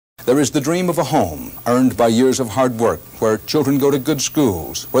There is the dream of a home earned by years of hard work, where children go to good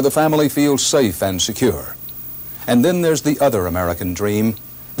schools, where the family feels safe and secure. And then there's the other American dream,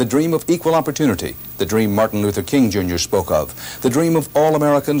 the dream of equal opportunity, the dream Martin Luther King Jr. spoke of, the dream of all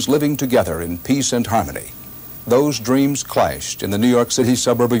Americans living together in peace and harmony. Those dreams clashed in the New York City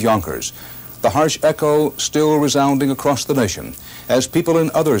suburb of Yonkers, the harsh echo still resounding across the nation, as people in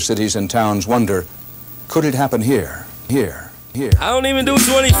other cities and towns wonder, could it happen here, here? Here. I don't even do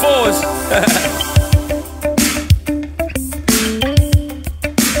 24s.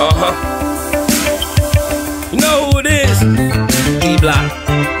 You know who it is? D-Block.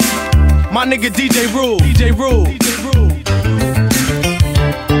 My nigga DJ Rhude. DJ Rhude.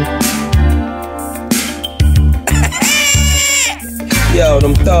 Yo,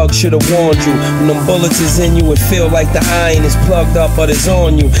 them thugs should've warned you. When them bullets is in you, it feel like the iron is plugged up, but it's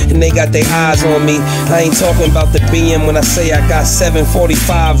on you. And they got their eyes on me. I ain't talking about the BM when I say I got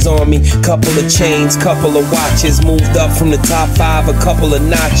 745s on me. Couple of chains, couple of watches. Moved up from the top 5, a couple of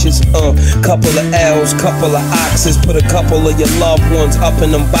notches. Couple of L's, couple of oxes. Put a couple of your loved ones up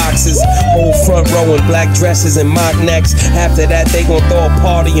in them boxes. Whole front row in black dresses and mock necks. After that, they gon' throw a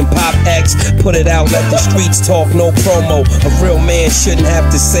party and pop X. Put it out, let the streets talk, no promo. A real man shouldn't have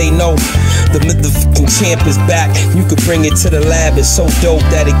to say no. The motherfucking champ is back. You could bring it to the lab. It's so dope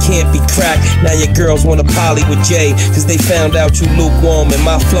that it can't be cracked. Now your girls wanna poly with Jay, cause they found out you lukewarm and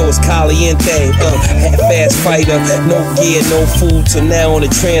my flow is caliente. Half-ass fighter, no gear, no food. So now on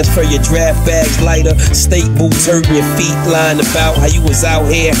the transfer, your draft bags lighter. State boots hurting your feet. Lying about how you was out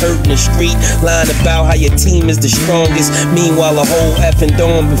here hurting the street. Lying about how your team is the strongest. Meanwhile, a whole effing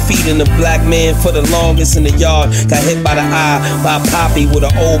dome been feeding a black man for the longest in the yard. Got hit by the eye by Poppy with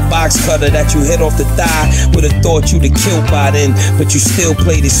an old box cutter that you hit off the thigh. Would've thought you'd have killed by then, but you still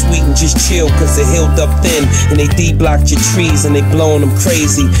played it sweet and just chill, cause it healed up thin. And they D-blocked your trees and they blowing them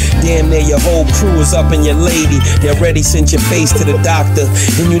crazy. Damn near your whole crew is up in your lady. They already sent your face to the doctor,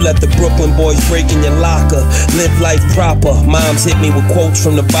 and you let the Brooklyn boys break in your locker. Live life proper. Moms hit me with quotes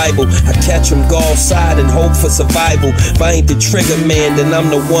from the Bible. I catch them, go outside and hope for survival. If I ain't the trigger man, then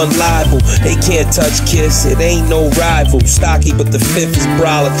I'm the one liable. They can't touch Kiss, it ain't no rival. Stocky, but the fifth is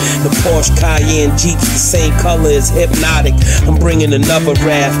brolic. The Porsche Cayenne Jeep's the same color as Hypnotic. I'm bringing another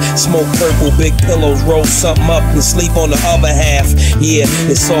raft. Smoke purple, big pillows, roll something up and sleep on the other half. Yeah,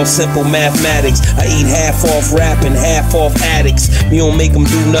 it's all simple mathematics. I eat half off rap and half off addicts. You don't make them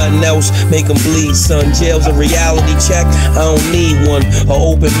do nothing else, make them bleed, son. Jail's a reality check, I don't need one. An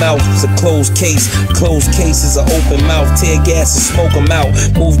open mouth is a closed case. Closed case is an open mouth. Tear gas and smoke them out.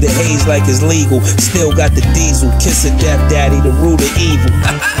 Move the haze like it's legal. Still got the diesel. Kiss a death daddy, the root of evil.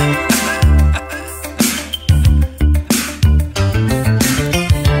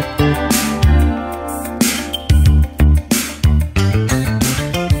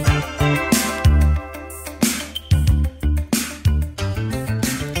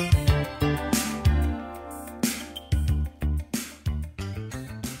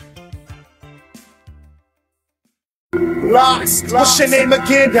 Locks. What's your name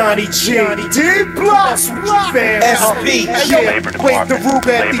again, Donnie G? D-Block. SB. Wait, the Rhude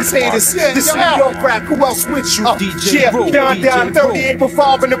at these haters. This New York rap. Who else with you? DJ down 38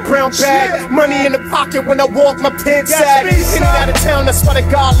 for in the brown bag. Money in the pocket when I walk my pants sag. In and out of town, that's why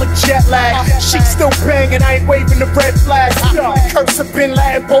the God look jet lag. Sheek still banging, I ain't waving the red flag. Curse of Bin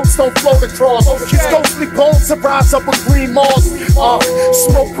Laden, boats don't float across. His ghostly bones rise up with green moss.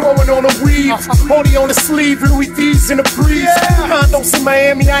 Smoke blowing on the weave, only on the sleeve, Louis V's in the breeze. Condos in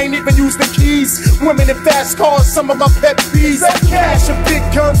Miami, I ain't even used the keys. Women in fast cars, some of my pet peeves. Cash and big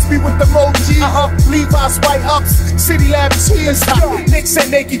guns, be with the emojis. Levi's white ups, City Lab cheese. Knicks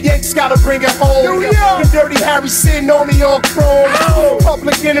and naked Yanks, gotta bring it home. The Dirty Harry sitting on me on chrome.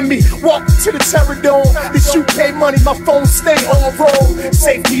 Public enemy, walk to the Terror Dome. This UK money, my phone stay on roll.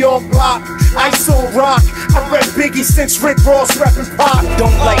 Safety on block, ice on rock. I read Biggie since Rick Ross rapping pop.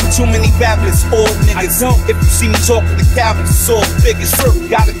 Don't like too many rappers, old niggas. If you see me talking to Calvin, it's all figures.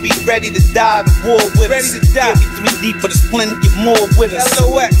 Gotta be ready to die the war with us. Yeah, we 3 deep, but it's plenty, get more with us.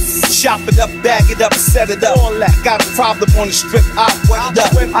 LOX, chop it up, bag it up, set it up. Got a problem on the strip, I wet it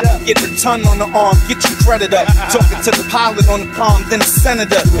up. I can get a ton on the arm, get your credit up. Talking to the pilot on the palm, then the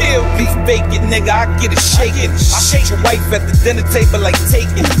senator. Feel beef bacon, nigga, I get it shaking. I shake your wife at the dinner table like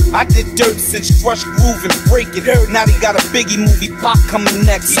taking. I did dirt since Crush Groove and break it. Now they got a Biggie movie pop coming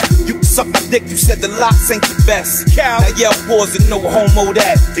next. You can suck my dick, you said the locks ain't the best. Now yell pause and no homo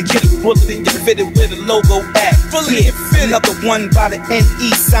that. They get a bullet and get fitted with a logo at. fully. Another one by the NE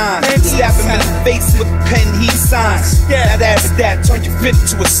sign. Stab him in the face with the pen he signs. Now that's that, turn your bit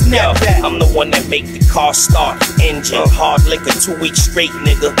to a snapback. I'm the one that make the car start. Engine, hard liquor, 2 weeks straight,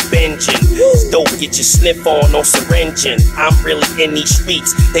 nigga, binging. Dope, get your sniff on syringing. I'm really in these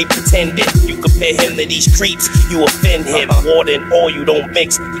streets, they pretending. You compare him to these creeps, you offend him. Water and oil you don't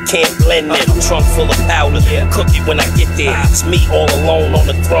mix, you can't blend them. Trunk full of powder, cookie when I get there. It's me all alone on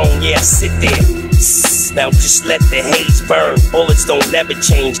the throne, yeah, I sit there. Now just let the haze burn. Bullets don't never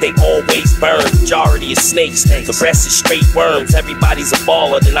change, they always burn. Majority is snakes, the rest is straight worms. Everybody's a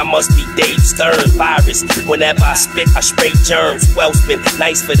baller, then I must be Dave Stern. Virus, whenever I spit, I spray germs. Wealth's been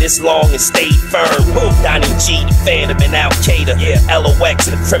nice for this long and stayed firm. Donnie G, the Phantom and Al Qaeda. LOX,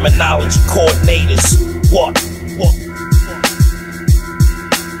 the criminology coordinators. What?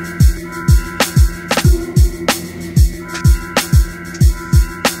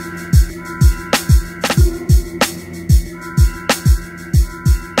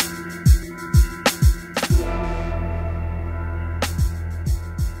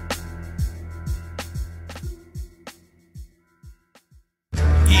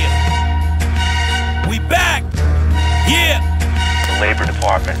 Labor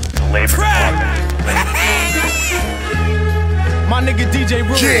Department. The Labor Department. My nigga DJ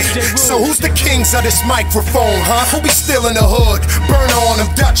Rhude. Yeah, so who's the kings of this microphone, huh? Who be still in the hood? Burner on them,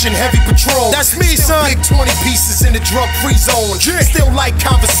 Dutch and heavy patrol. That's me, still son. Big 20 pieces in the drug-free zone. Yeah. Still like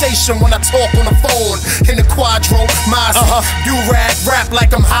conversation when I talk on the phone. In the quadro, Mozzie, do-rag, rap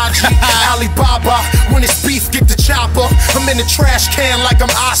like I'm Haji. Alibaba, when it's beef, get the chopper. I'm in the trash can like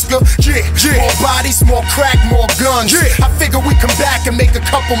I'm Oscar. Yeah, more bodies, more crack, more guns. Yeah. I figure we come back and make a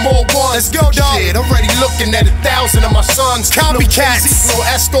couple more ones. Let's go, dog. Shit, already looking at 1,000 of my sons. Copycats, little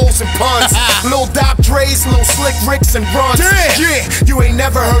Escos and puns. Little Doc Dre's, little Slick Ricks and runs. Yeah, you ain't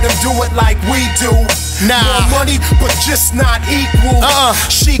never heard them do it like we do. Nah, more money, but just not equal.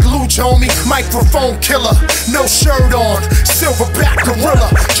 Sheek Luch, homie, microphone killer. No shirt on, silverback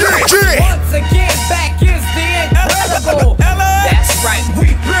gorilla. Yeah. Once again, back is the incredible. That's right,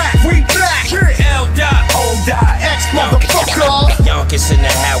 we back. L.Dot, O.Dot, X motherfucker. Yonkers in the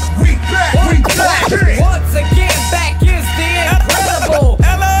house. We back. Once again, back is the incredible.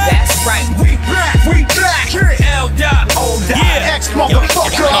 That's right, we back. L.Dot, O.Dot, X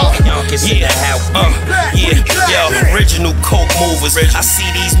motherfucker. Yonkers in the house. Original coke movers. I see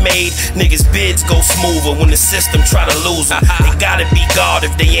these made niggas bids go smoother when the system try to lose them. They gotta be God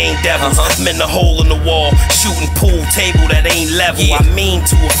if they ain't devils. I'm in the hole in the wall, shooting pool table that ain't level. I mean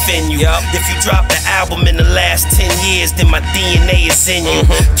to offend you. If you drop the album in the last 10 years, then my DNA is in you.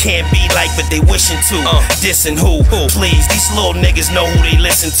 Can't be like but they wishing to. Dissing who? Please, these little niggas know who they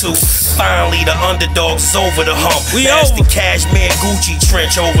listen to. Finally the underdogs is over the hump. That's the cashmere Gucci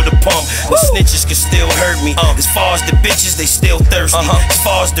trench over the pump. The snitches can still hurt me. As far as the bitches, they still thirsty. As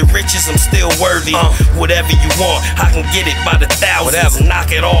far as the riches, I'm still worthy. Whatever you want, I can get it by the thousands.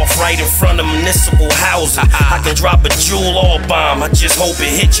 Knock it off right in front of municipal housing. I can drop a jewel or bomb. I just hope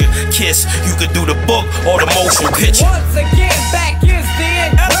it hit you. Kiss, you could do the book or the motion picture. Once again, back is the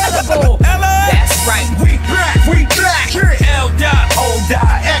incredible. That's right, we back. L.Dot,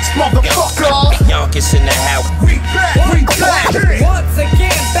 O.Dot, X motherfucker. Yonkers in the house. We back. Once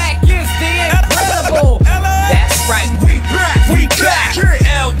again, back is the incredible. That's right, we back.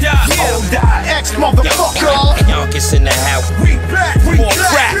 L.Dot, O.Dot, X motherfucker. Yonkers in the house. We back.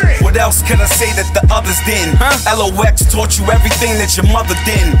 What else can I say that the others didn't? LOX taught you everything that your mother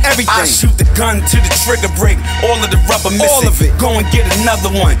didn't. I shoot the gun to the trigger break, all of the rubber missing. All of it. Go and get another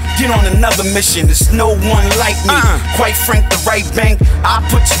one, get on another mission. There's no one like me. Quite frank, the right bank. I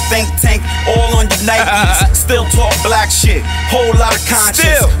put your think tank all on your Nikes. Still talk black shit, whole lot of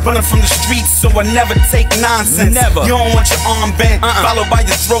conscience. Running from the streets, so I never take nonsense. You don't want your arm bent, followed by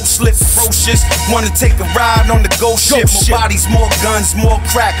your throat slit, ferocious. Wanna take a ride on the ghost ship. More bodies, more guns, more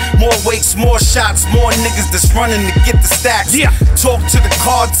crack, more weights, more shots, more niggas that's running to get the stacks. Talk to the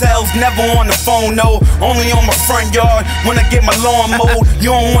cartels, never on the phone, no. Only on my front yard when I get my lawn mowed.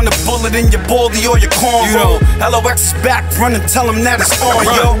 You don't want a bullet in your baldy or your cornrow. LOX is back, run and tell them that it's on,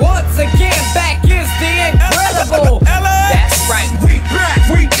 yo. Once again, back is the incredible. That's right, we back.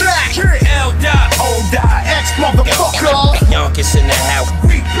 L.Dot, O.Dot, X motherfucker. Yonkers in the house.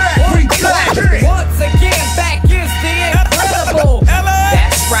 We back. Once again, back is the incredible.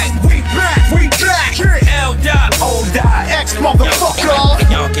 That's right, we back. L.Dot, O.Dot, X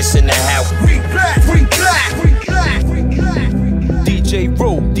motherfucker. Yonkers in the house. We back. DJ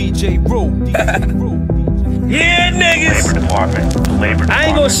Rhude. Yeah, niggas. Labor Department. I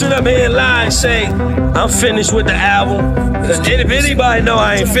ain't gonna sit up here and lie and say I'm finished with the album. Cause if anybody know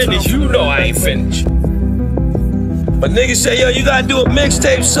I ain't finished, you know I ain't finished. But niggas say, yo, you gotta do a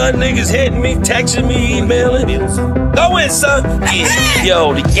mixtape, son. Niggas hitting me, texting me, emailing. Go in, son. Yeah.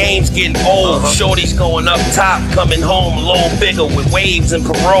 Yo, the game's getting old. Shorty's going up top, coming home a little bigger with waves and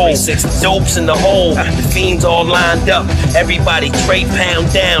parole. Dopes in the hole, the fiends all lined up. Everybody trade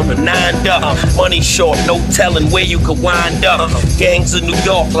pound down or 9'd up. Money short, no telling where you could wind up. Gangs of New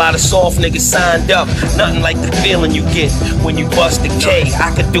York, a lot of soft niggas signed up. Nothing like the feeling you get when you bust a K.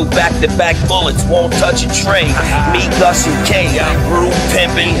 I could do back-to-back bullets, won't touch a tray. Me, Gus, and K, Rhude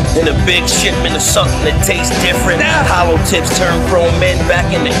pimping in a big shipment of something that tastes different. Hollow tips turn grown men back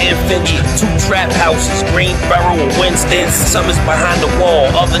into infants. 2 trap houses, Greensboro and Winston. Some is behind the wall,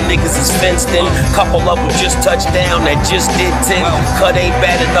 other niggas is fenced in. Couple of them just touched down that just did 10. Cut ain't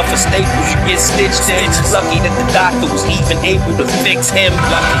bad enough for Staples, you get stitched in. Lucky that the doctor was even able to fix him.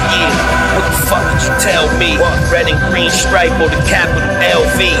 Lucky, yeah. What the fuck did you tell me? Red and green stripe or the capital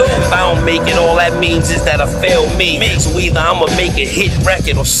LV. If I don't make it, all that means is that I failed me. So either I'ma make a hit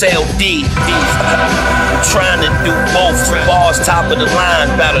record or sell D. I'm trying to do both. Bars top of the line,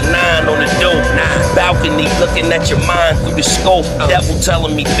 about a 9 on the dope. Balcony looking at your mind through the scope. Devil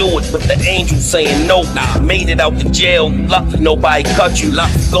telling me do it, but the angel saying no. Made it out the jail, lucky nobody cut you.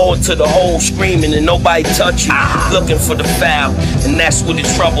 Going to the hole screaming and nobody touch you. Looking for the foul, and that's where the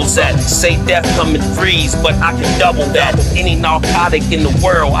trouble's at. Say death come in threes, but I can double that. Any narcotic in the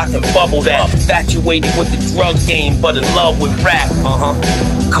world, I can bubble that. Infatuated with the drug game, but in love with rap.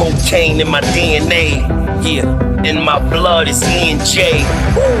 Cocaine in my DNA, yeah. In my blood is E&J.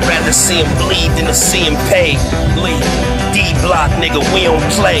 Rather see him bleed than to see him pay. Bleed. D-block, nigga, we don't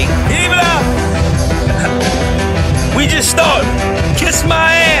play. Even up. We just started. Kiss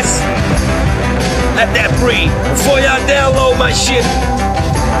my ass. Let that breathe. Before y'all download my shit,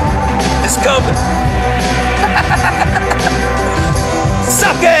 it's coming.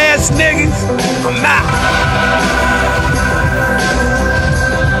 Sucker ass niggas. I'm out.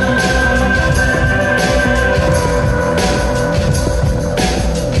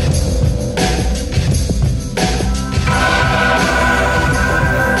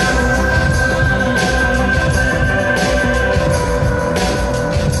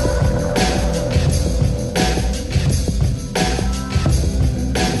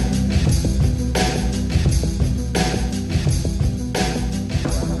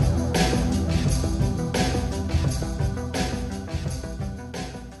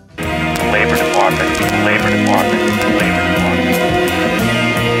 Labor Department, Labor Department, Labor Department.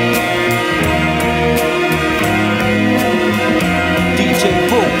 DJ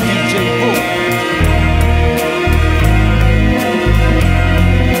Rhude, DJ Rhude.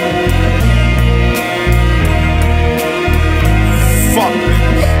 Fuck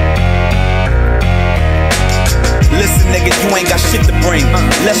niggas. Listen, nigga, you ain't got shit to bring.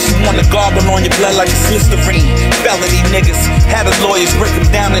 Unless you wanna gargle on your blood like it's Listerine. Felony niggas had the lawyers break them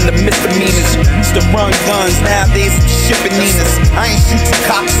down into misdemeanors. Used to run guns, nowadays I'm shipping Ninas. I ain't shooting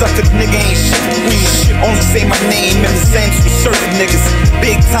cocksucker, nigga ain't shipping queens. Only say my name in the sense with certain niggas.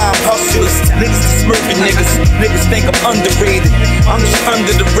 Big time hustlers, niggas is smurfing niggas. Niggas think I'm underrated. I'm just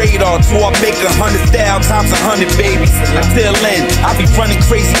under the radar till I make 100,000 times 100 babies. Until then, I be running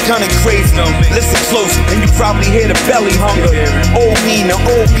crazy, gunning crazy. Listen close, and you probably hear the belly hunger. Old Nina,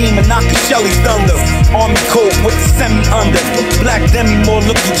 old Beamer, knocking Shelly thunder. Army coat with the semi under. Black demi, more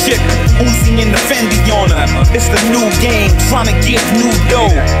looking chick. Uzi in the Fendi on her. It's the new game, trying to get new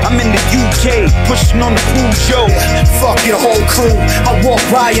dough. I'm in the UK, pushing on the Peugeot. Fuck your whole crew. I walk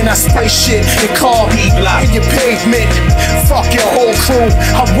by and I spray shit and call me in your pavement. Fuck your whole crew.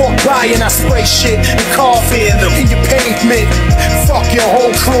 I walk by and I spray shit and call me in your pavement. Fuck your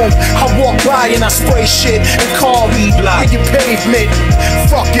whole crew. I walk by and I spray shit and call me in your pavement.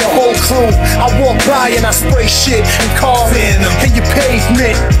 Fuck your whole crew. I walk by and I spray shit and call me in your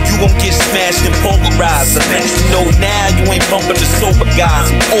pavement. You gon' get smashed and pulverized. I bet you know now you ain't bumping the sober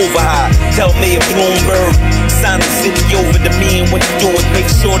guys. I'm over high. Tell Mayor Bloomberg, sign the city over to me, and when you do it, make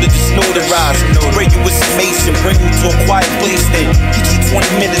sure that it's notarized. Spray you with some mace and bring you to a quiet place, then get you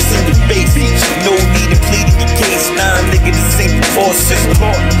 20 minutes in your face. No need to plead in your case. Nah, nigga, this ain't the 4-6.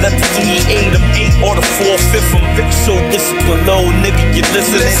 Let the 3-8 them 8 or the 4-5 them. So discipline, low nigga, you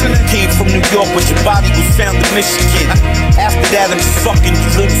listening. Came from New York, but your body was found in Michigan. After that, I'm fucking you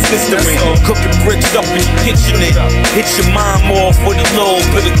little sister in. Cooking bricks up in your kitchen and hit your mom off with a little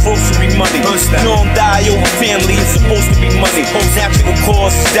bit of grocery money. You don't die over family, it's supposed to be money. Natural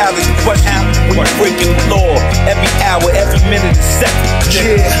cause is out of the question when you're breaking the law. Every hour, every minute is second.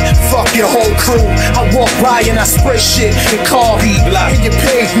 Yeah, fuck your whole crew. I walk by and I spray shit and call me in your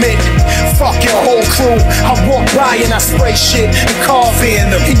pavement. Fuck your whole crew. I walk by and I spray shit and call me in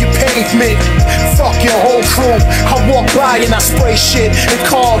your pavement. pavement. Fuck your whole crew. I walk by and I spray shit and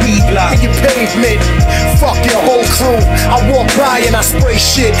call me in your pavement. Fuck your whole crew. I walk by and I spray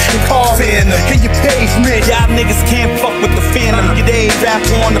shit and call me in your pavement. Y'all niggas can't fuck with the phantom. Get a rap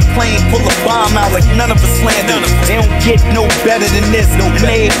on the plane, pull a bomb out like none of us landed. They don't get no better than this. No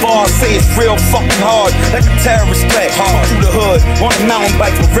made bars say it's real fucking hard, like a terrorist threat. Hard through the hood, on a mountain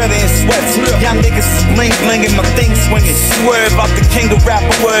bike with red and sweats. Y'all niggas is bling blinging, my thing swinging. Swear about the king of rap,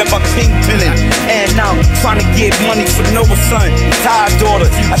 I worry about kingpinning. And now I'm trying to get money for Noah's son, Ty's daughter.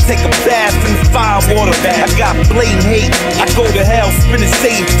 I take a bath in the fire water. I got blatant hate. I go to hell, spinning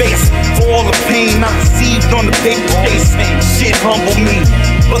Satan face for all the pain I received on the paper chase. Shit humble me,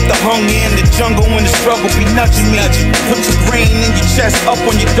 but the hunger in the jungle when the struggle be nudging me. Put your brain in your chest, up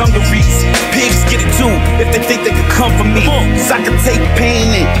on your dungarees. Pigs get it too if they think they could come for me. Cause I can take pain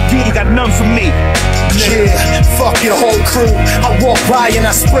and you ain't got none for me. Yeah, fuck your whole crew. I walk by and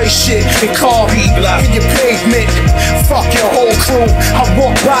I spray shit and call me in your pavement. Fuck your whole crew. I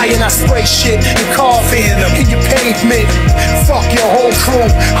walk by and I spray shit and call me in your pavement. Fuck your whole crew.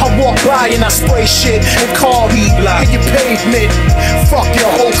 I walk by and I spray shit and call me in your pavement. Fuck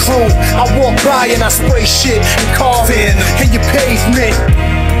your whole crew. I walk by and I spray shit and call me in your pavement.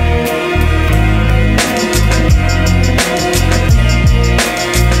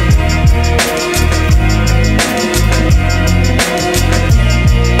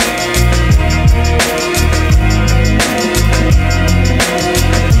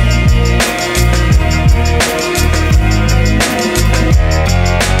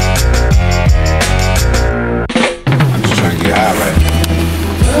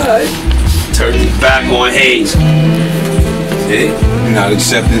 Back on Hayes. Yeah, you're not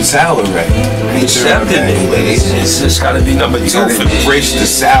accepting sour, right? Accepting it. It's just gotta be number 2 for me. Embrace the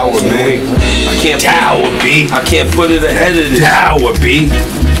sour, man. I can't Tower, B. I can't put it ahead of this. Tower, B.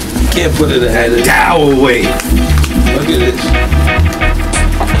 Can't put it ahead of this. Tower way. Look at this.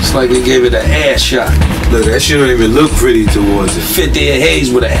 It's like they gave it an ass shot. Look, that shit don't even look pretty towards it. Fit there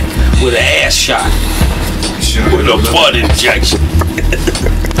Hayes with an ass shot. Sure With a butt injection.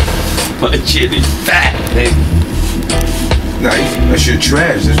 My shit is fat, baby. Nah, that shit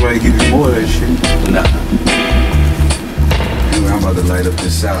trash. That's why they give you more of that shit. Nah. Anyway, I'm about to light up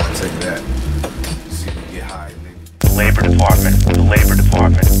this salad. I'll tell you that. See if we get high, nigga. Labor Department, the Labor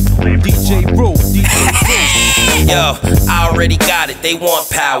Department, the Labor DJ Department. Rhude. Yo, I already got it, they want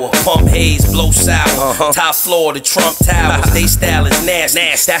power. Pump haze, blow sour. Top floor, the Trump Towers. They style is nasty,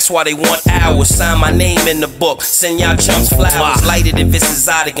 that's why they want ours. Sign my name in the book, send y'all chumps flowers. Light it if it's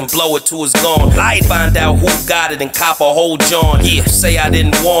exotic and blow it till it's gone. Light, find out who got it and cop a whole joint. Yeah, say I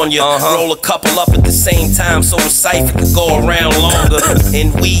didn't warn you. Roll a couple up at the same time so the cipher could go around longer.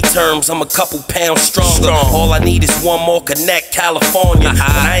 In weed terms, I'm a couple pounds stronger. All I need is one more connect, California. But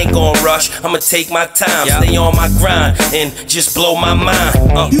I ain't gonna rush, I'ma take my time. Stay on my grind and just blow my mind.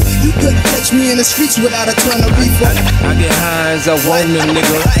 You couldn't catch me in the streets without a ton of reefer. I get high as a woman,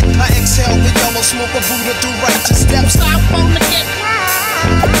 nigga. I exhale the yellow smoke of Buddha through righteous steps. Stop on the get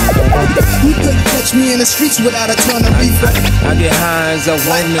You couldn't catch me in the streets without a ton of reefer. I get high as a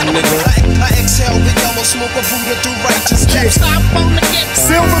woman, nigga. I exhale the yellow smoke of Buddha through righteous steps. Stop on the get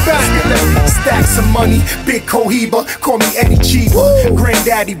Silverback, stacks of money, big Cohiba, call me Eddie Chiba,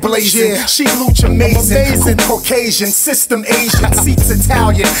 Granddaddy blazing, Sheek Lucha amazing, Caucasian, system Asian, seats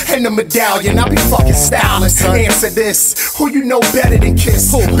Italian, and the medallion. I be fucking styling. Answer this: who you know better than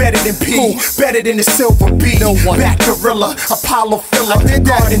Kiss? Better than P? Better than the Silver B? No one. Back Gorilla, Apollo filler,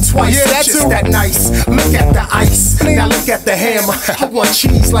 Garden twice. Yeah, that's just that nice. Look at the ice, now look at the hammer. I want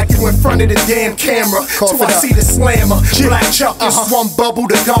cheese like you in front of the damn camera. Till I see the slammer. Black Chuck is one bubble.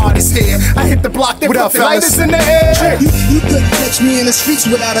 The God is here. I hit the block. What up, fellas? In the air. You couldn't catch me in the streets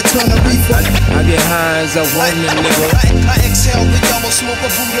without a ton of reefer. I get high as a woman, nigga. I exhale the yellow smoke of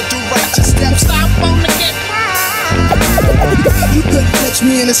Buddha through righteous steps. Stop on the get You couldn't catch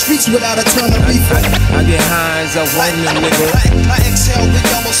me in the streets without a ton of reefer. I get high as a woman, nigga. I exhale the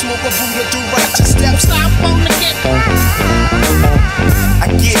yellow smoke of Buddha through righteous steps. Stop on the get I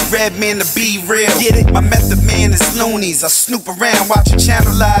get red man to be real. Get it? My method man is loonies. I snoop around, watch a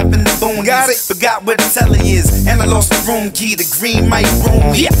channel live in the boonies. Got it? Forgot where the telly is, and I lost the room key. The green might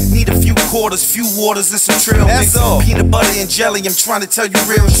room me. Need a few quarters, few waters, and some trail mix. Peanut butter and jelly. I'm trying to tell you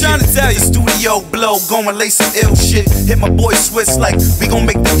real shit. Trying to tell you. The studio blow, go and lay some ill shit. Hit my boy Swiss like we gon'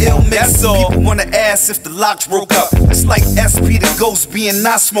 make the ill mix. That's all. People wanna ask if the locks broke up. It's like SP the ghost being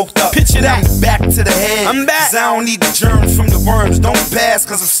not smoked up. Picture that. Back to the head. I'm back. Cause I don't need the germs from the worms. Don't pass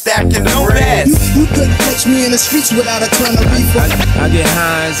cause I'm stacking the bread. You couldn't catch me in the streets without a ton of reefer. I get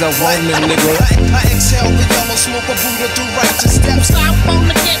high as a woman, nigga. I exhale the yellow smoke of Buddha through righteous steps. Stop on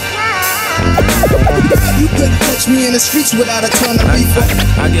the get me in the streets without a ton of reefer.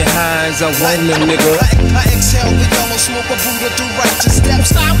 I get high as I want them, nigga. I exhale the yellow smoke of Buddha through righteous steps.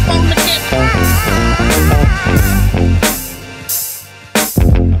 Stop on the get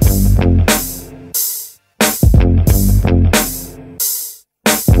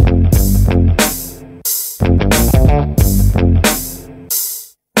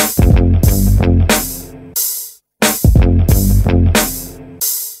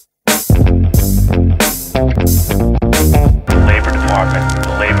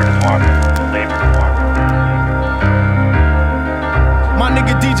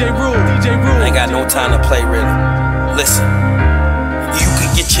time to play, really. Listen, you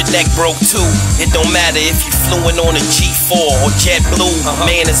can get your neck broke too. It don't matter if you fluent on a G4 or JetBlue.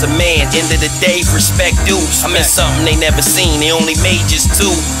 Man is a man, end of the day, respect dues. I'm in something they never seen, they only made just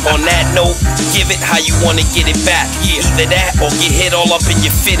two. On that note, give it how you wanna get it back. Either that or get hit all up in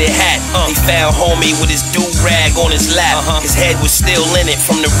your fitted hat. They found homie with his do-rag on his lap. His head was still in it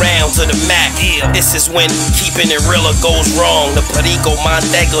from the rounds of the Mac. This is when keeping it realer goes wrong. The Perico,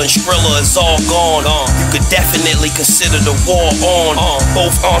 Montega, and Skrilla is all gone. You could definitely consider the war on.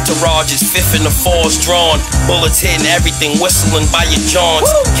 Both entourages, fifth and the four's drawn. Bullets hitting everything, whistling by your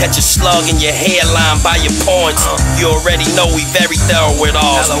jaunts. Catch a slug in your hairline by your points. You already know we very thorough with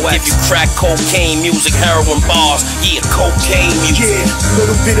ours. Give you crack, cocaine, music, heroin bars. Yeah, cocaine music. Yeah,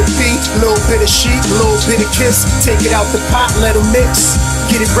 little bit of beat, little bit of Sheek, little bit of Kiss. Take it out the pot, let them mix.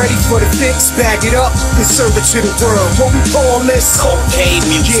 Get it ready for the fix, bag it up, and serve it to the world. What we call this? Cocaine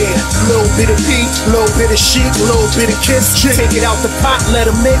music. Yeah, little bit of beat, little bit of Sheek, little bit of Kiss. Take it out the pot, let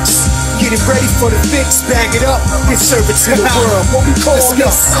them mix. Get it ready for the fix, bag it up, and serve it to the world. What we call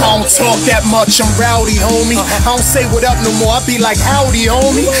this? I don't talk that much, I'm rowdy, homie. I don't say what up no more, I be like howdy,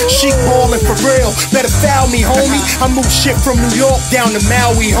 homie. Sheek ballin' for real, better foul me, homie. I move shit from New York down to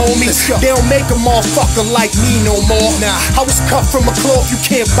Maui, homie. They don't make a motherfucker like me no more. I was cut from a cloth you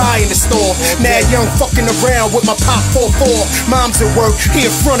can't buy in the store. Now young fucking around with my pop 4-4. Mom's at work, he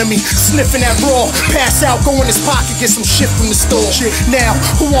in front of me, sniffing that raw. Pass out, go in his pocket, get some shit from the store. Now,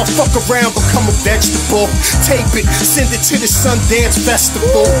 who wanna fuck around, become a vegetable? Tape it, send it to the Sundance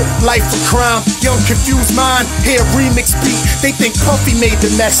Festival. Life of crime, young confused mind, hear remix beat. They think Puffy made the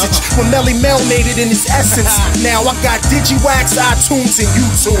message when Melly Mel made it in his essence. Now I got DigiWax, iTunes, and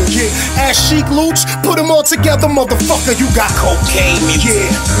YouTube. Ask Sheek Luch, put them all together, motherfucker, you got cocaine music. Yeah,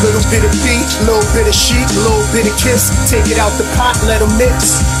 little bit of beat, little bit of Sheek, little bit of Kiss. Take it out the pot, let them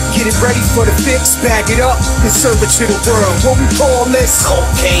mix. Get it ready for the fix, bag it up, and serve it to the world. What we call this?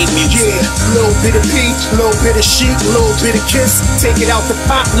 Cocaine music. Yeah, little bit of beat, little bit of Sheek, little bit of Kiss. Take it out the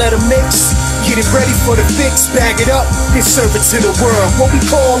pot, let them mix. Get it ready for the fix, bag it up, and serve it to the world. What we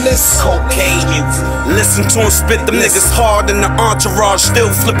call this? Cocaine music. Listen to him spit, them niggas hard in the entourage,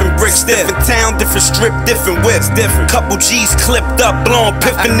 still flipping bricks. Different town, different strip, different whips. Couple G's clipped up, blowing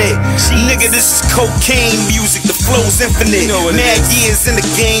piffin' it. Nigga, this is cocaine music, the flow's infinite. Mad years in the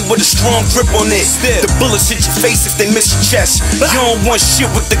game with a strong grip on it. The bullets hit your face if they miss your chest. You don't want shit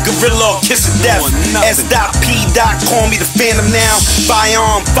with the gorilla or kiss of death. S.P. call me the Phantom now.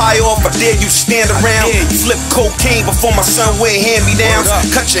 Firearm, fire off, I dare you stand around. Flip cocaine before my son wear hand-me-downs.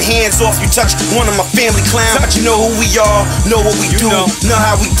 Cut your hands off, you touch one of my family clowns. You know who we are, know what we do, know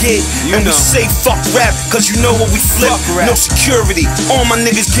how we get. And we say fuck rap, cause you know what we flip. No security, all my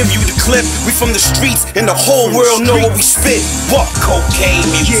niggas give you the clip. We from the streets and the whole world know what we spit. What? Cocaine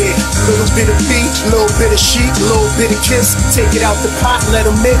music. Yeah, little bit of beat, little bit of Sheek, little bit of Kiss. Take it out the pot, let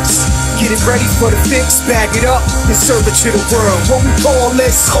them mix. Get it ready for the fix, bag it up, and serve it to the world. What we call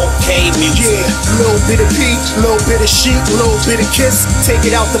this? Cocaine music. Yeah, little bit of beat, little bit of Sheek, little bit of Kiss. Take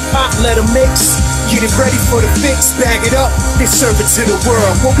it out the pot, let them mix. Get it ready for the fix, bag it up, and serve it to the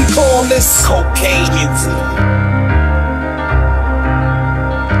world. What we call this? Cocaine music.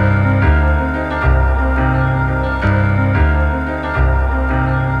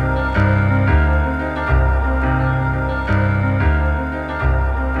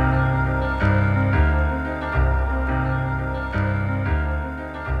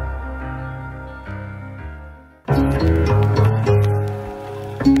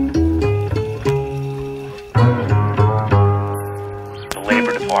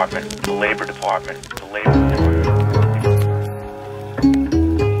 The Labor Department.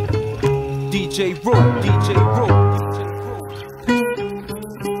 DJ Rhude.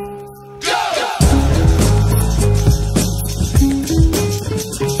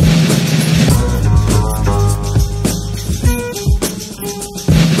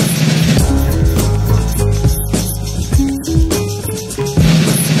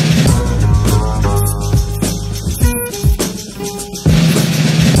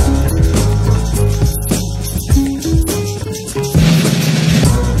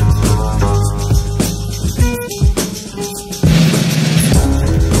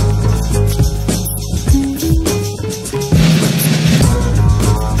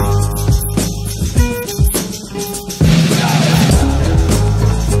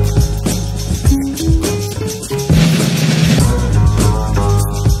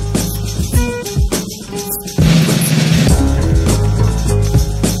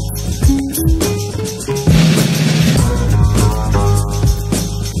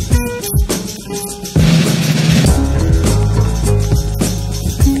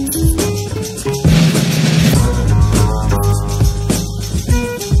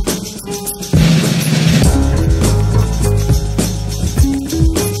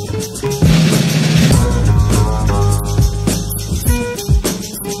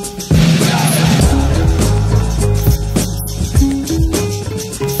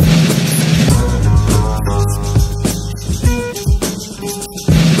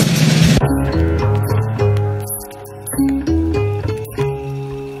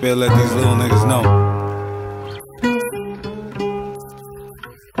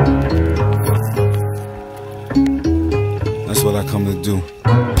 That's what I come to do.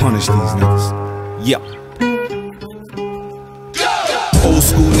 Punish these niggas. Yep. Old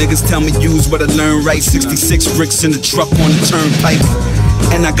school niggas tell me use what I learned right. 66 bricks in the truck on the turnpike.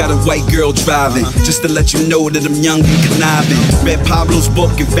 And I got a white girl driving, just to let you know that I'm young and conniving. Read Pablo's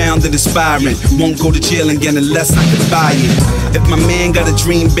book and found it inspiring. Won't go to jail again unless I can buy it. If my man got a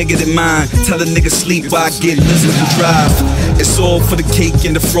dream bigger than mine, tell a nigga sleep while I get listen and drive. It's all for the cake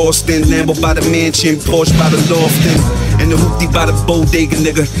and the frosting. Lambo by the mansion, Porsche by the lofting. And the hoopty by the bodega,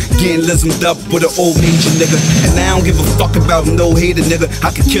 nigga. Getting listened up with an old major, nigga. And I don't give a fuck about no hater, nigga.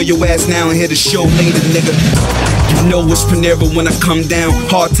 I could kill your ass now and hit the show later, nigga. You know it's Panera when I come down.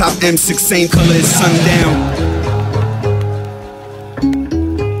 Hard top M6, same color as sundown.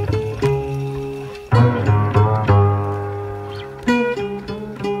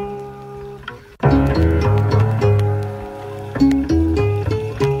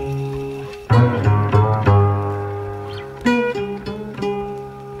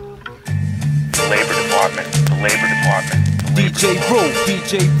 The Labor Department.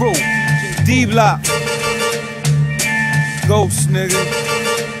 DJ Rhude, D-Block, Ghost, nigga.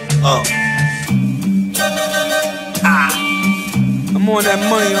 I'm on that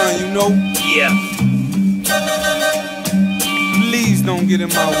money line, you know. Yeah. Please don't get in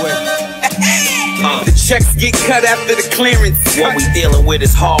my way. The checks get cut after the clearance. What we dealing with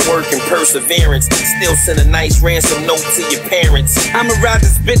is hard work and perseverance. Still send a nice ransom note to your parents. I'ma ride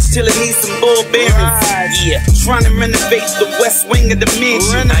this bitch till it needs some bull bearings. Yeah, Trying to renovate the west wing of the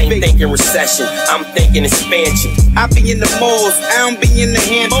mansion. I ain't thinking recession, I'm thinking expansion. I be in the malls, I don't be in the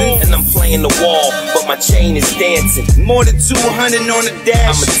Hamptons. And I'm playing the wall, but my chain is dancing. More than 200 on the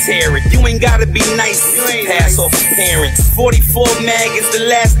dash. I'ma tear it. You ain't gotta be nice, Pass off of parents. 44 mag is the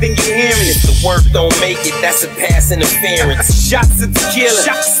last thing you hearing. If the work don't make it, that's a pass interference. Shots of tequila,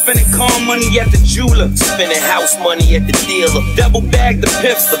 spending car money at the jeweler, Spending house money at the dealer. double bag the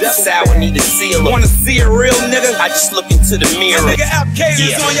piff, But the sour need a sealer. Wanna see a real nigga? I just look into the mirror. My nigga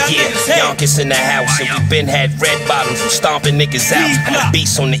Alcatraz on y'all niggas' head. Yonkers in the house, and we been had red bottoms from stomping niggas out. I'm a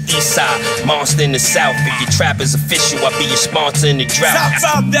beast on the east side, monster in the south. If your trap is official, I'll be your sponsor in the drought.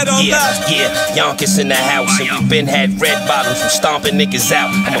 Top out dead on live. Yeah, Yonkers in the house, and we been had red bottoms from stomping niggas out.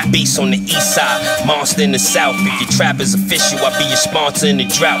 I'm a beast on the east side, monster in the south. If your trap is official, I'll be your sponsor in the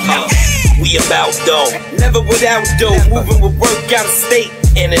drought. We about dough, Never without dough, moving with work out of state.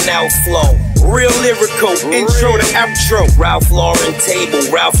 in and out flow. Real lyrical, intro to outro. Ralph Lauren table,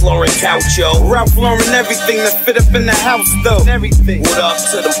 Ralph Lauren couch, yo. Ralph Lauren, everything that fit up in the house, though. Everything. What up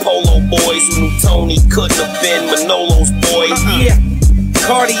to them Polo boys who knew Tony couldn't have been Manolo's boys? Yeah.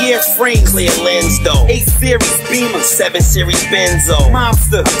 Cartier frames, Clear lens though. 8 Series Beamer, 7 Series Benzo.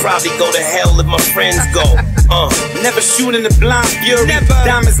 Monster. I'd probably go to hell if my friends go. Never shoot in the blind fury. Never.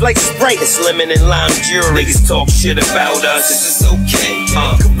 Diamonds like Sprite. It's lemon and lime jury. Niggas talk shit about us. It's okay.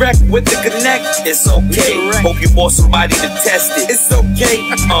 Correct with the connect. It's okay. Correct. Hope you bought somebody to test it. It's okay.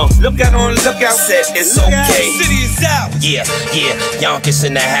 Look out on lookout. Said it's Look out, okay. city is out. Yeah, Yonkers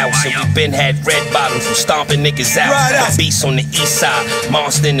in the house, and we been had red bottoms from stomping niggas out. Right out. I'm a beast on the east side,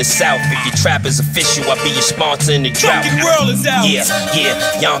 monster in the south. If your trap is official, I'll be your sponsor in the drought. Fucking world is out.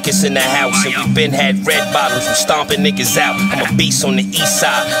 Yeah, Yonkers in the house, and we been had red bottoms from stomping niggas out. I'm a beast on the east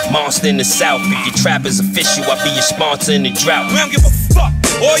side, monster in the south. If your trap is official, I'll be your sponsor in the drought. We don't give a fuck.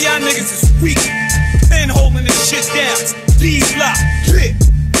 All y'all niggas is weak. Been holding this shit down. D-Block. Yeah.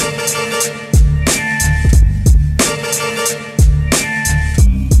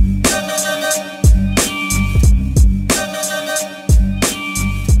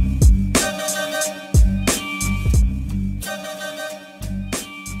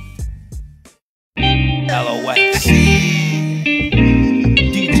 LOX.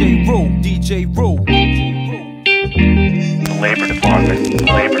 DJ Rhude. The Labor Department. The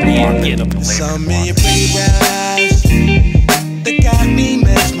Labor Department. Get 'em. The Labor Some in your Department. pretty brown eyes that got me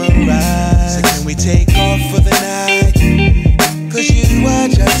mesmerized. So can we take off for the night? Cause you are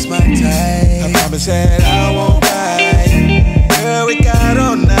just my type. I promise that I won't bite. Girl, we got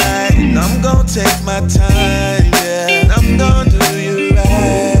all night, and I'm gonna take my time, yeah. And I'm gonna do you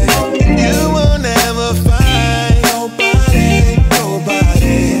right. And you will never find nobody,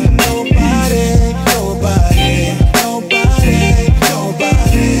 nobody, nobody, nobody, nobody,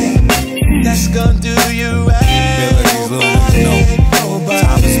 nobody that's gonna do you right. Feel like these little niggas know. Nobody,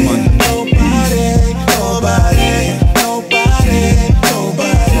 Time is money. nobody, nobody, nobody,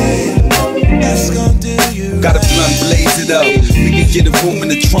 nobody that's gonna do you Got a right. blunt, blaze it up. We can get a room in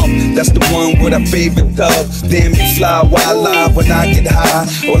the trunk. That's the one with our favorite tub. Damn, you fly wild live when I get high.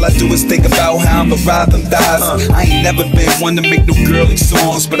 All I do is think about how I'ma ride them thighs. I ain't never been one to make no girly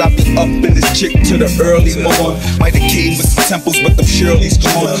songs, but I be up in this chick to the early morn. Might have came with some temples, but them Shirley's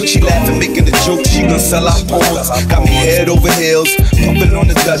gone. She laughing, making a joke, she gon' sell out pawns. Got me head over heels, pumping on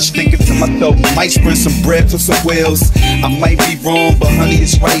the Dutch, thinking to myself, might spread some bread for some whales. I might be wrong, but honey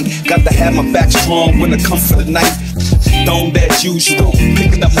is right. Got to have my back strong when I come for the night. Thrown as usual,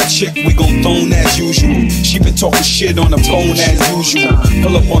 picking up my chick, we gon' thrown as usual. She been talking shit on the phone as usual.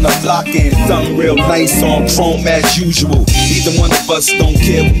 Pull up on the block and done real nice on chrome as usual. Neither one of us don't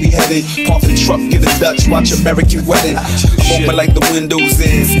care where we headed. Park the truck, get a Dutch, watch American Wedding. I'm open like the windows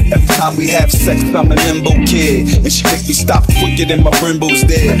is. Every time we have sex, I'm a limbo kid, and she make me stop quicker than my Brembo's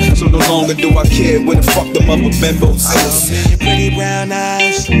there. So no longer do I care where the fuck them other bimbos is. Your pretty brown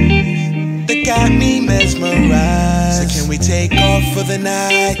eyes, they got me mesmerized. So can we take off for the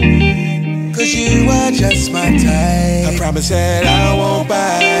night? Cause you are just my type. I promise that I won't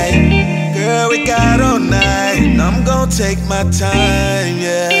bite. Girl, we got all night, and I'm gonna take my time,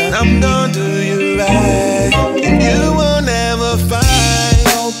 yeah. I'm gonna do you right, and you will never find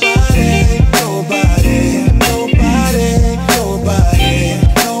nobody, nobody, nobody, nobody,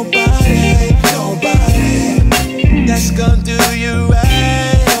 nobody, nobody that's gonna do you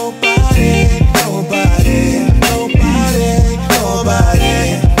right. Nobody, nobody, nobody,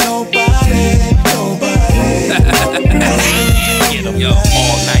 nobody, nobody, nobody. Get them, yo,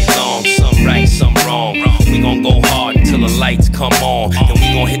 all night long. Some right, some wrong. We gon' go hard until the lights come on. Then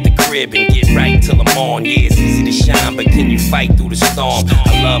we gon' hit the crib and get right till I'm on. Yeah, it's easy to shine, but can you fight through the storm?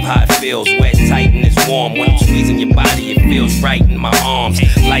 I love how it feels, wet, tight, and it's warm. When I'm squeezing your body, it feels right in my arms.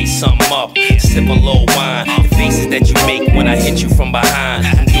 Light something up, sip a little wine. The faces that you make when I hit you from behind.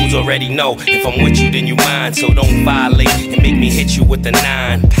 Them dudes already know, if I'm with you, then you mine. So don't violate and make me hit you with the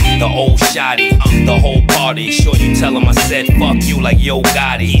 9. The old shotty, the whole party. Sure you tell them I said fuck you like Yo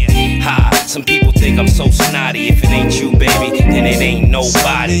Gotti. Ha, some people think I'm so snotty. If it ain't you, baby, then it ain't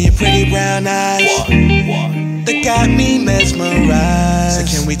nobody. Your pretty brown eyes, What? they got me mesmerized.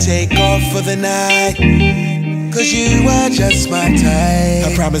 So can we take off for the night? Cause you are just my type.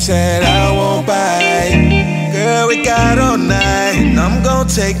 I promise that I won't bite. Girl, we got all night, and I'm gonna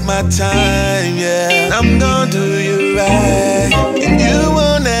take my time, yeah. I'm gonna do you right, and you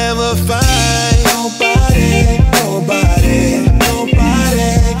will never find nobody, nobody,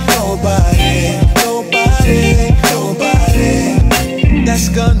 nobody, nobody, nobody, nobody that's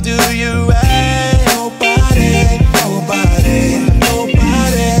gonna do you right. Nobody, nobody,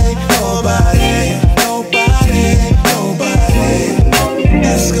 nobody, nobody, nobody, nobody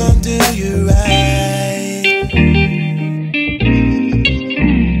that's gonna do you right.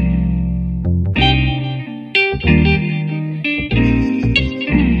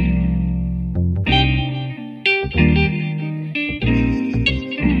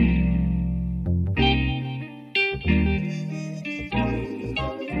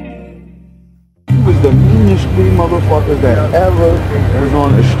 The meanest street motherfuckers that ever was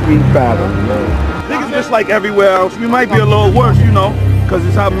on a street battle. Niggas just like everywhere else. We might be a little worse, you know, because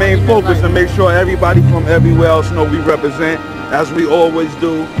it's our main focus to make sure everybody from everywhere else know we represent, as we always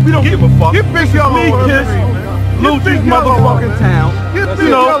do. We don't give a fuck. This is me, kids. Loot this motherfucking town. You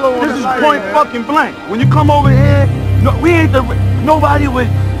know, this is point fucking blank. When you come over here, no, we ain't the, nobody would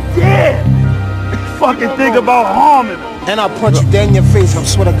dare fucking think about harming them. And I'll punch you dead in your face, I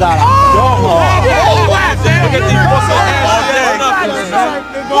swear to God.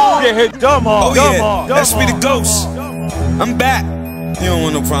 Oh yeah, that's me the ghost. I'm back. You don't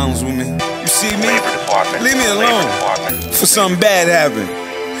want no problems with me. You see me? Leave me alone. For something bad happened.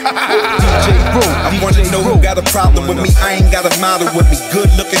 I wanna know who got a problem with me. I ain't got a model with me.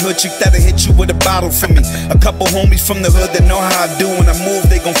 Good looking hood chick that'll hit you with a bottle for me. A couple homies from the hood that know how I do. When I move,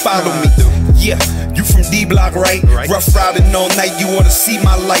 they gon' follow me. Yeah, you from D-Block, right? Rough riding all night, you oughta see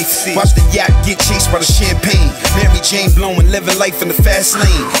my life. Watch the yacht get chased by the champagne. Mary Jane blowing, living life in the fast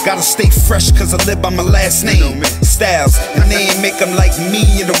lane. Gotta stay fresh cause I live by my last name. Styles, and they ain't make them like me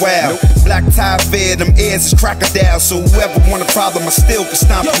in the wild. Black tie fair, them ears is crocodile. So whoever want a problem, I still can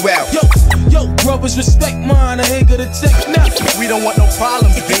stomp you out. Yo, brothers, respect mine. I ain't gonna take nothing. We don't want no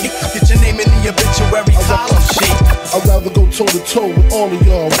problems, B. Get your name in the obituary column, Sheek. I'd rather go toe to toe with all of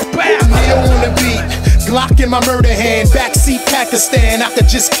y'all. Bam! Me on the beat, Glock in my murder hand, backseat Pakistan, I could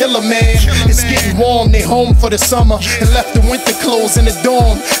just kill a man. It's getting warm, they home for the summer and left the winter clothes in the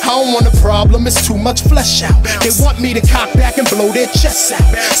dorm. I don't want a problem, it's too much flesh out. They want me to cock back and blow their chests out.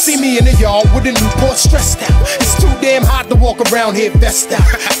 See me in the yard with a Newport stressed out. It's too damn hot to walk around here vest out.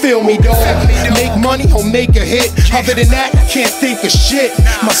 Feel me, dog. Make money or make a hit. Other than that, I can't think of shit.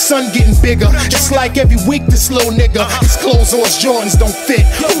 My son getting bigger. It's like every week this little nigga, his clothes or his Jordans don't fit.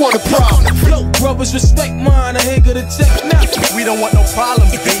 Who want a problem? Brothers respect mine, I ain't gonna take now. We don't want no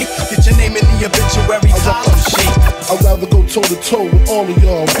problems, B. Get your name in the obituary column, Sheek. I'd rather go toe to toe with all of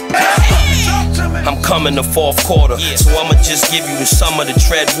y'all. I'm coming the fourth quarter, so I'ma just give you the summer to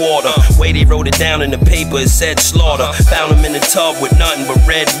tread water. Way they wrote it down in the paper, it said slaughter. Found him in the tub with nothing but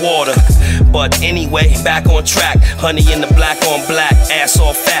red water. But anyway, back on track. Honey in the black on black, ass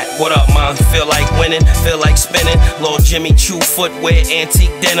all fat. What up, man? Feel like winning, feel like spinning. Lil' Jimmy Choo footwear,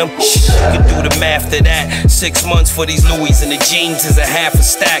 antique denim. Shh, you can do the math to that. 6 months for these Louis and the jeans is a half a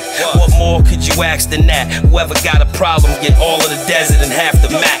stack. What more could you ask than that? Whoever got a problem, get all of the desert and half the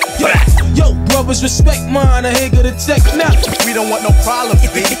Mac. Yo, brothers respect mine, I ain't gonna take now. We don't want no problems,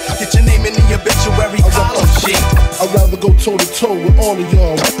 B. Get your name in the obituary column, Sheek. I'd rather go toe to toe with all of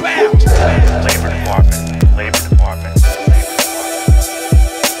y'all. Labor Department. Labor Department.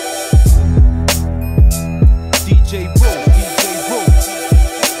 DJ Rhude, DJ Rhude.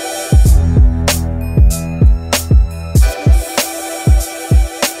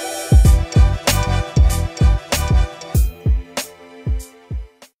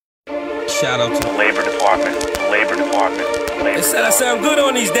 Shout out to The Labor Department. The Labor Department. The Labor They said I sound good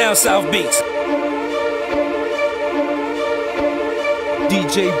on these down south beats.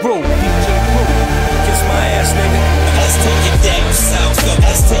 DJ Rhude, DJ Rhude. Kiss my ass, nigga. Let's take it down south.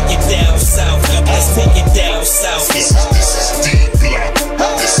 Let's take it down south. Let's take it down south. This is deep block.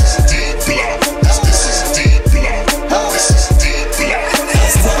 This is deep block. This is deep block. This is deep block.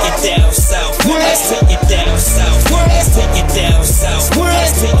 Let's take it down south. Let's take it down south. Let's take it down south.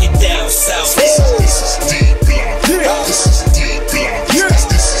 Let's take it down south. This is deep block. This is deep block.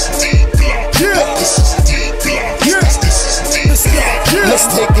 This is deep block. This is deep block. This is deep block. Let's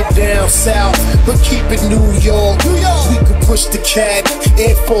take it down south, but keep it New York. We could push the cat,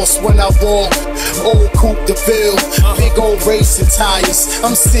 Air Force when I walk. Old Coupe de Ville, big old racing tires.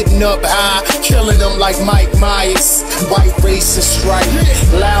 I'm sitting up high, killing them like Mike Myers. White racing stripe,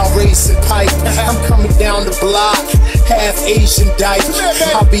 loud racing pipe. I'm coming down the block, half Asian dyke.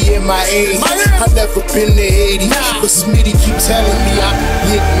 I'll be in my age. I never been to Haiti, but Smitty keep telling me I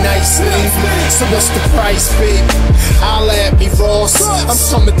get nice lately. So what's the price, baby? Holla at me, Ross. I'm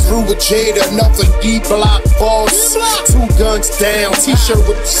coming through with Jada, another D-block boss. 2 guns down, t-shirt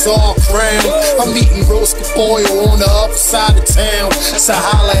with the saw crown. I'm eating roasted oil on the other side of town. So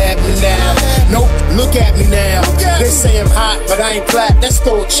holla at me now. Nope, look at me now. They say I'm hot, but I ain't black. That's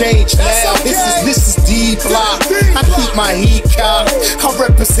gonna change now. This is D-block. I keep my heat cocked. I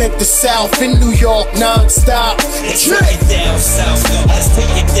represent the South in New York non-stop. Let's take it down south. Let's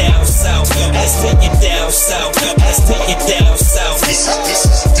take it down south. Let's take it down south. Let's take it down south. This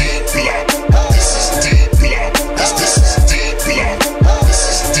is deep block. This is deep block. This is deep block. This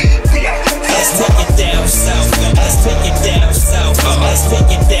is deep block. Let's take it down south. Let's take it down south. Let's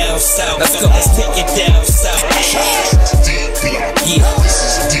take it down south. Let's take it down south. This is deep block. Yeah. This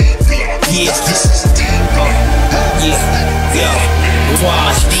is deep block. Yeah. This is deep block. Yeah. Yeah.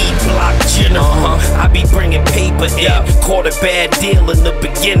 Why D-block general? I be bringing paper in. Caught a bad deal in the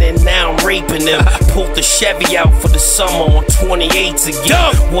beginning, now I'm raping him. Pulled the Chevy out for the summer on 28s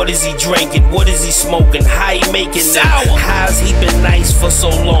again. What is he drinking? What is he smoking? How he making them? How's he been nice for so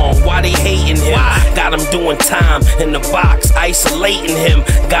long? Why they hating him? Got him doing time in the box, isolating him.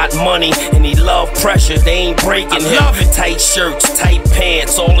 Got money and he love pressure, they ain't breaking him. Tight shirts, tight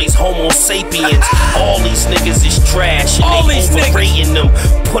pants, all these homo sapiens. All these niggas is trash and all they overrating them.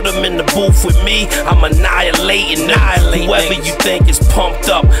 Put them in the booth with me, I'm annihilating them. Whoever you think is pumped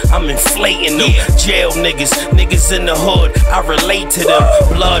up, I'm inflating them. Jail niggas, niggas in the hood, I relate to them.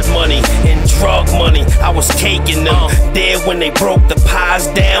 Blood money and drug money, I was caking them. There when they broke the pies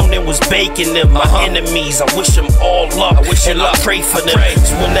down and was baking them. My enemies, I wish them all luck, and I pray for them.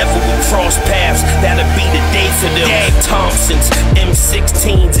 So whenever we cross paths, that'll be the day for them. Thompsons,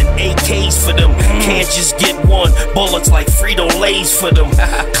 M16s and AKs for them. Can't just get one, bullets like Frito-Lays for them.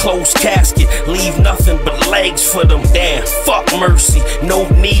 Close casket, leave nothing but legs for them. Damn, fuck mercy, no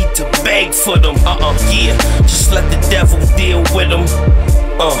need to beg for them. Yeah, just let the devil deal with them.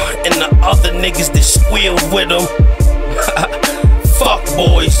 And the other niggas that squealed with them. Fuck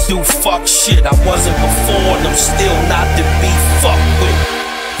boys do fuck shit. I wasn't before and I'm still not to be fucked with.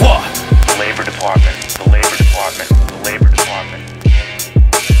 What? Labor Labor Department, the Labor Department, the Labor Department.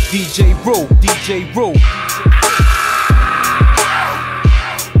 DJ Rhude, DJ Rhude.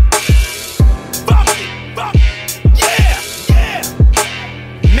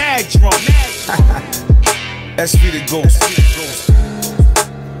 Mad drum. SP the Ghost.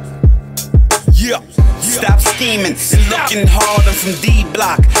 Yeah. Stop scheming and looking hard. I'm from D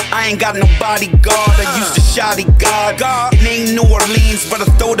Block. I ain't got no bodyguard. I use the shoddy guard. It ain't New Orleans, but I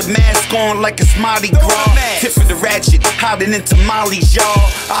throw the mask on like it's Mardi Gras. Tip of the ratchet, hiding in tamales,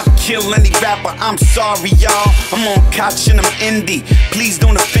 y'all. I'll kill any rapper, I'm sorry, y'all. I'm on couch and I'm indie. Please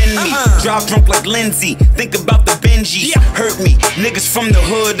don't offend me. Drive drunk like Lindsay. Think about the Benjis. Hurt me. Niggas from the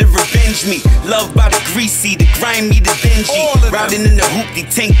hood to revenge me. Loved by the greasy, the grimy, the dingy. Riding in the hoopty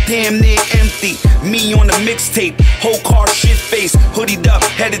tank, damn near empty. Me on the mixtape, whole car shit face, hoodied up,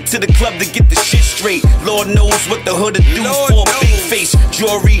 headed to the club to get the shit straight. Lord knows what the hood'll do for a big face.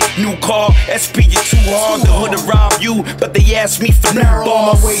 Jewelry, new car, SP, you're too hard. The hood'll rob you, but they asked me for new Narrow on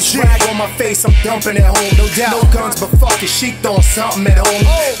balls. my waist, rag on my face, I'm dumping at home, no doubt. No guns, but fuck it, Sheek throwing something at home.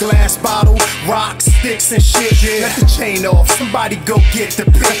 Glass bottle, rocks, sticks and shit. Let the chain off, somebody go get the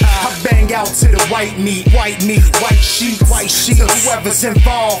pick. I bang out to the white meat, white sheets, so whoever's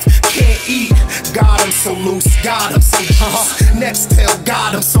involved can't eat. God, I'm so loose, God, I'm so juice. Next tail,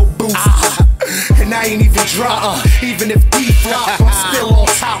 God, I'm so boost. And I ain't even drop, even if D-flop, I'm still on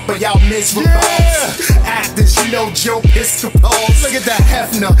top of y'all miserables. Actors, you know Joe Piscopals. Look at that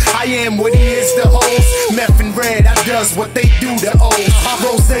Hefner, I am what he is to hoes. Meth and red, I does what they do to O's.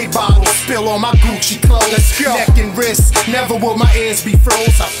 Rosé bottles spill on my Gucci clothes. Neck and wrist, never will my ears be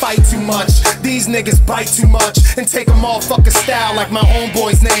froze. I fight too much, these niggas bite too much and take a motherfucker style like my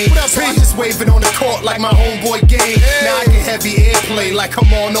homeboy's name. So I just waving on the court like my homeboy game. Now I get heavy airplay like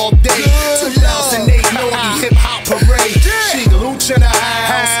I'm on all day. 2008 Nogi hip hop parade. Sheek Luch in the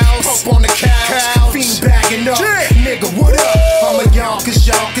house, pump on the couch, fiend bagging up. Nigga, what up? I'm a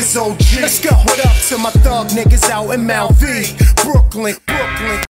Yonkers OG. Let's go. What up to my thug niggas out in Mount V, Brooklyn.